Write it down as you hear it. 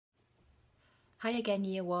Hi again,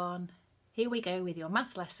 Year 1. Here we go with your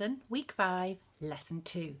maths lesson, Week 5, Lesson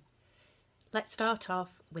 2. Let's start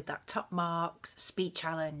off with that top marks speed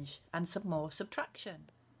challenge and some more subtraction.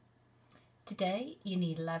 Today you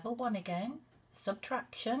need level 1 again,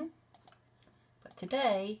 subtraction, but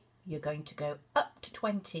today you're going to go up to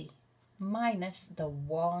 20 minus the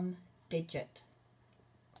 1 digit.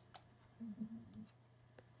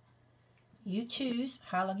 You choose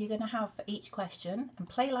how long you're going to have for each question and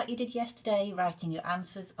play like you did yesterday, writing your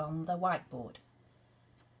answers on the whiteboard.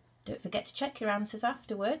 Don't forget to check your answers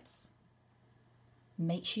afterwards.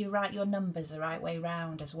 Make sure you write your numbers the right way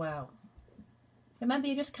round as well. Remember,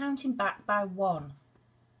 you're just counting back by 1,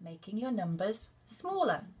 making your numbers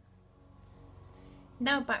smaller.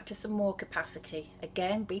 Now back to some more capacity.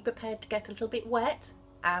 Again, be prepared to get a little bit wet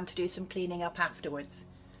and to do some cleaning up afterwards.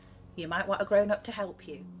 You might want a grown-up to help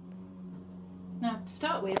you. Now to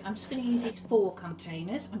start with, I'm just going to use these 4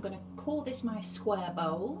 containers. I'm going to call this my square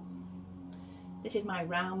bowl. This is my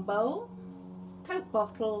round bowl, Coke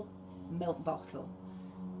bottle, milk bottle.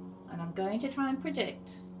 And I'm going to try and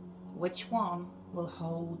predict which one will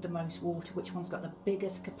hold the most water, which one's got the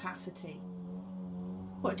biggest capacity.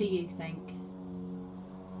 What do you think?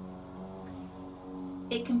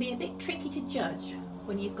 It can be a bit tricky to judge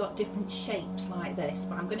when you've got different shapes like this,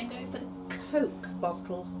 but I'm going to go for the Coke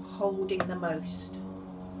bottle holding the most.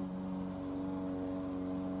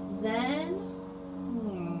 Then,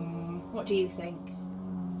 what do you think?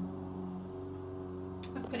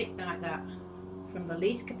 I've put it like that, from the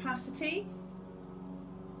least capacity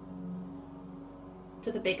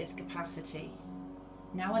to the biggest capacity.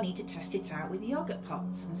 Now I need to test it out with yogurt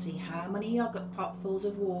pots and see how many yogurt potfuls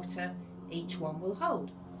of water each one will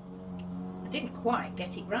hold. I didn't quite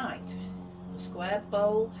get it right. The square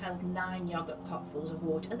bowl held 9 yogurt potfuls of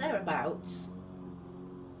water, thereabouts.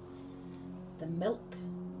 The milk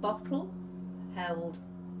bottle held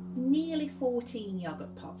nearly 14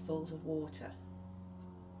 yogurt potfuls of water.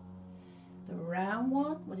 The round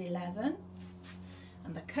one was 11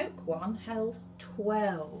 and the Coke one held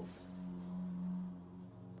 12.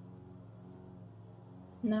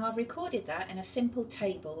 Now I've recorded that in a simple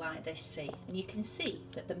table like this, see, and you can see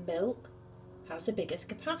that the milk has the biggest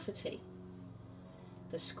capacity.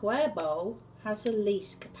 The square bowl has the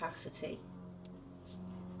least capacity.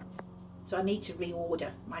 So I need to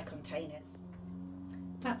reorder my containers.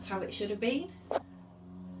 That's how it should have been.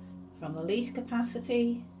 From the least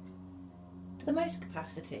capacity to the most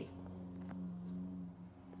capacity.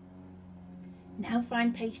 Now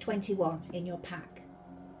find page 21 in your pack.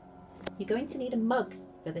 You're going to need a mug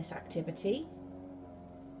for this activity.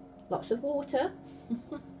 Lots of water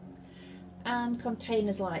and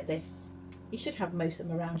containers like this. You should have most of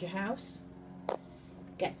them around your house.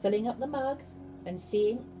 Get filling up the mug and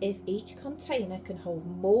seeing if each container can hold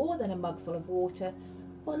more than a mug full of water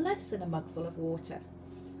or less than a mug full of water,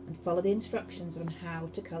 and follow the instructions on how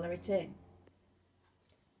to colour it in.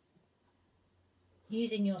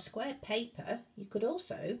 Using your square paper, you could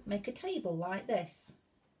also make a table like this.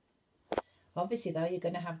 Obviously though, you're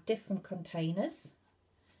going to have different containers.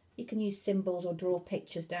 You can use symbols or draw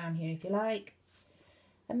pictures down here if you like,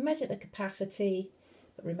 and measure the capacity,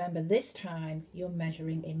 but remember this time you're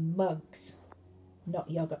measuring in mugs, not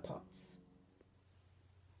yogurt pots.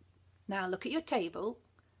 Now look at your table,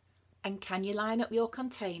 and can you line up your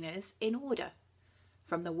containers in order,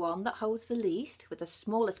 from the one that holds the least with the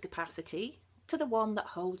smallest capacity to the one that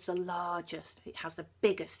holds the largest, it has the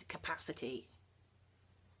biggest capacity,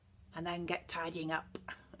 and then get tidying up.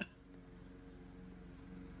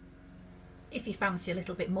 If you fancy a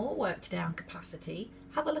little bit more work today on capacity,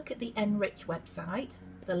 have a look at the Enrich website.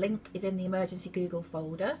 The link is in the emergency Google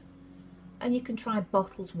folder, and you can try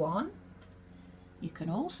bottles 1. You can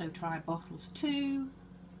also try bottles 2,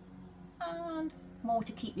 and more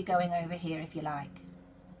to keep you going over here if you like.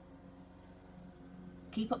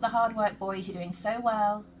 Keep up the hard work, boys, you're doing so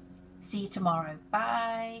well. See you tomorrow.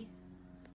 Bye.